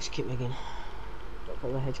execute me again.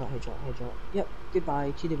 Headshot. Yep,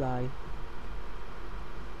 goodbye, chitty bye.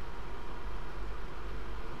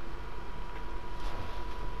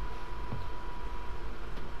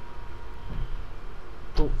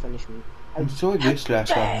 Don't finish me. I'm so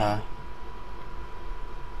useless on her.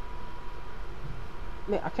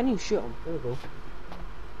 Mate, I can't even shoot him. There we go.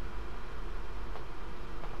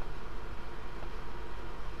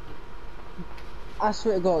 I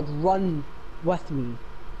swear to God, run with me.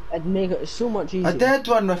 It'd make it so much easier. I did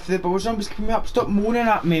run with it, but zombies coming up. Stop moaning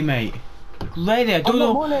at me, mate. Lady, I don't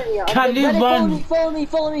know. Can you run?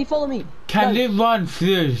 Follow me. Can you run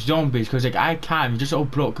through zombies? Because like I can't. You just all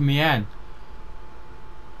block me in.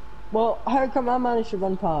 Well, how come I managed to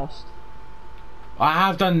run past?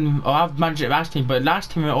 I've managed it last time, but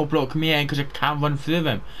last time it all blocked me in because I can't run through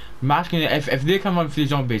them. I'm asking if they can run through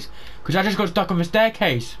zombies. Because I just got stuck on the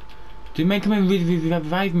staircase. Do you make them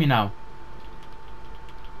revive me now?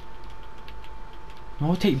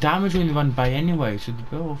 I'll take damage when they run by anyway, so they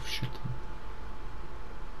go off shooting.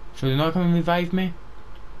 So they're not coming to revive me?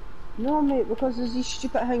 No mate, because there's these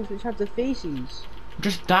stupid things which have the faces. I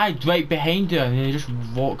just died right behind you and they just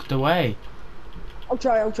walked away. I'll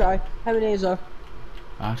try. How many is there?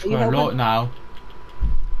 That's quite a lot now.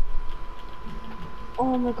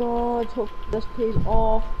 Oh my god, hope this pays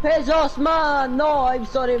off. Pays off, man! No, I'm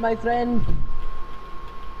sorry, my friend.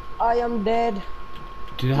 I am dead.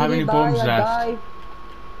 Do you have any bombs left?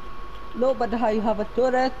 No, but I have a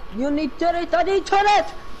turret. You need turret, I need turret!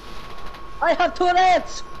 I have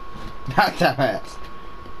turrets! Not turret.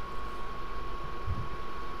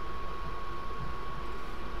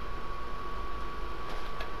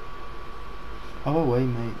 Oh, wait,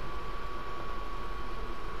 mate.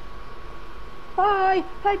 Hi,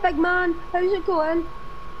 big man. How's it going?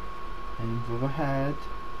 Aim for the head.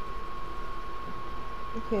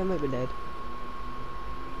 Okay, I might be dead.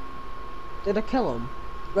 Did I kill him?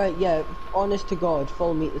 Right, yeah. Honest to God,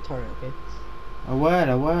 follow me at the turret, okay? I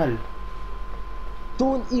will.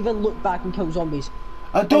 Don't even look back and kill zombies.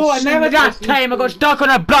 I don't, I never last time I got stuck on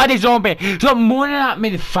a bloody zombie! Stop moaning at me,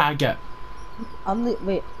 the faggot!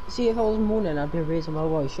 Wait, see if I was moaning, I'd be raising my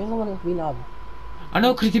voice. You're the one that's been up. I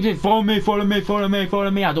know, because you keep saying, follow me,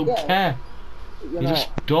 I don't care. You're You not. just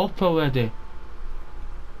stop already.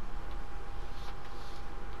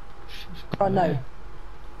 Right now.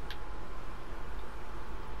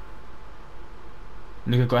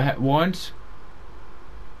 Nigga got hit once.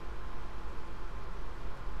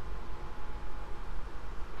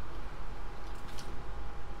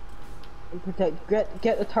 And protect.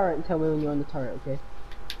 Get the turret and tell me when you're on the turret, okay?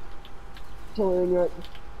 Tell me when you're.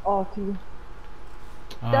 Oh, can you?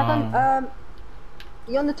 Stefan,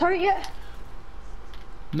 you on the turret yet?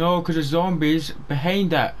 No, because there's zombies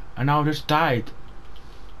behind it, and I just died.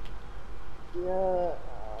 Yeah,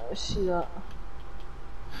 I see that.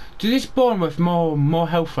 Do they spawn with more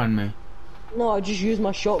health than me? No, I just use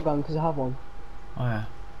my shotgun because I have one. Oh yeah.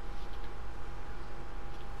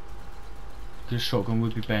 Because shotgun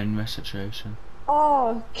would be better in this situation.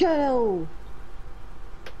 Oh, kill!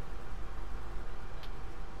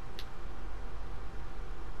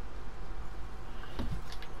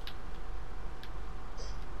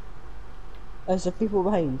 There's the people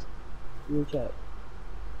behind. You check.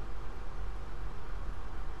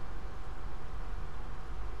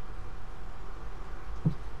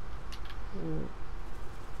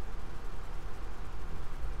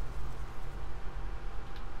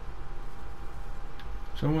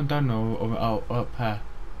 Someone down or up here.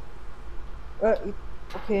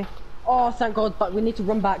 Okay. Oh, thank God, but we need to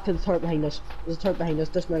run back to the turret behind us. There's a turret behind us.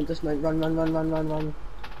 Dismount, run.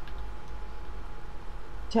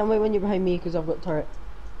 Tell me when you're behind me, because I've got turret.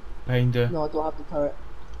 Behind her. No, I don't have the turret.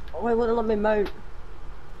 Oh, why won't it let me mount?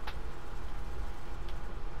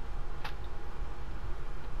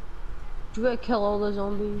 Do we gotta kill all the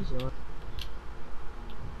zombies, or?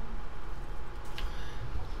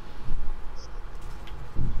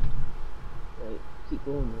 Right, keep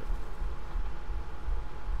going, mate.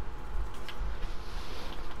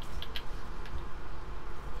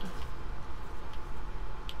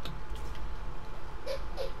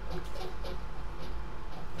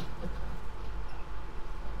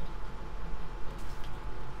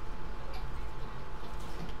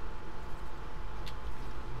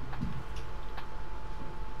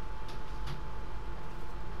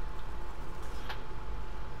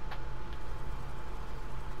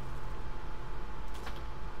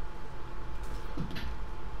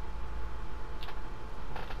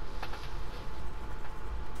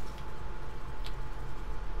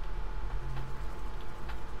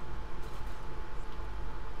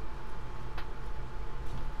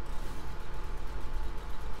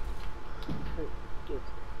 Good.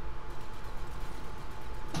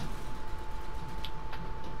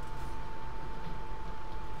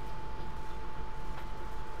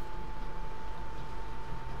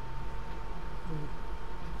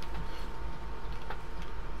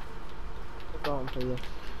 I've got one for you.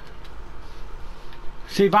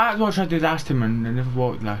 See, that's what I tried to do last time and it never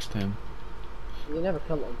worked last time. You never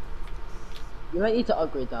kill them. You might need to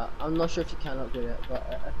upgrade that. I'm not sure if you can upgrade it,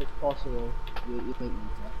 but if it's possible, you might need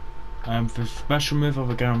that. For special move of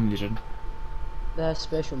a ground legion. The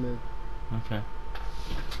special move. Okay.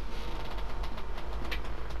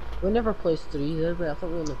 We never placed 3, did we? I thought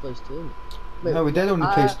we only placed 2. Wait, No, we did only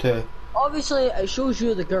place 2. obviously, it shows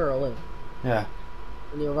you the girl, eh? Yeah.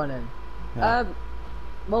 When you run in. Yeah.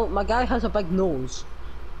 Well, my guy has a big nose.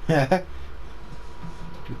 Yeah.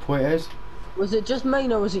 The point is, Was it just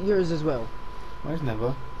mine or was it yours as well? mine's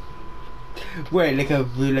never. Wait, like a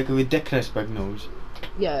ridiculous big nose.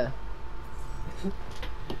 Yeah.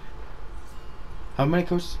 How many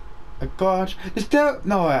kills? Oh gosh, there's still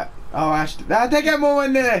no. Oh, actually, I think I'm more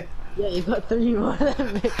in there. Yeah, you got 3 more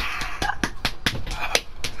than me.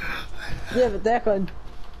 Yeah, but Declan.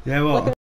 Yeah, what?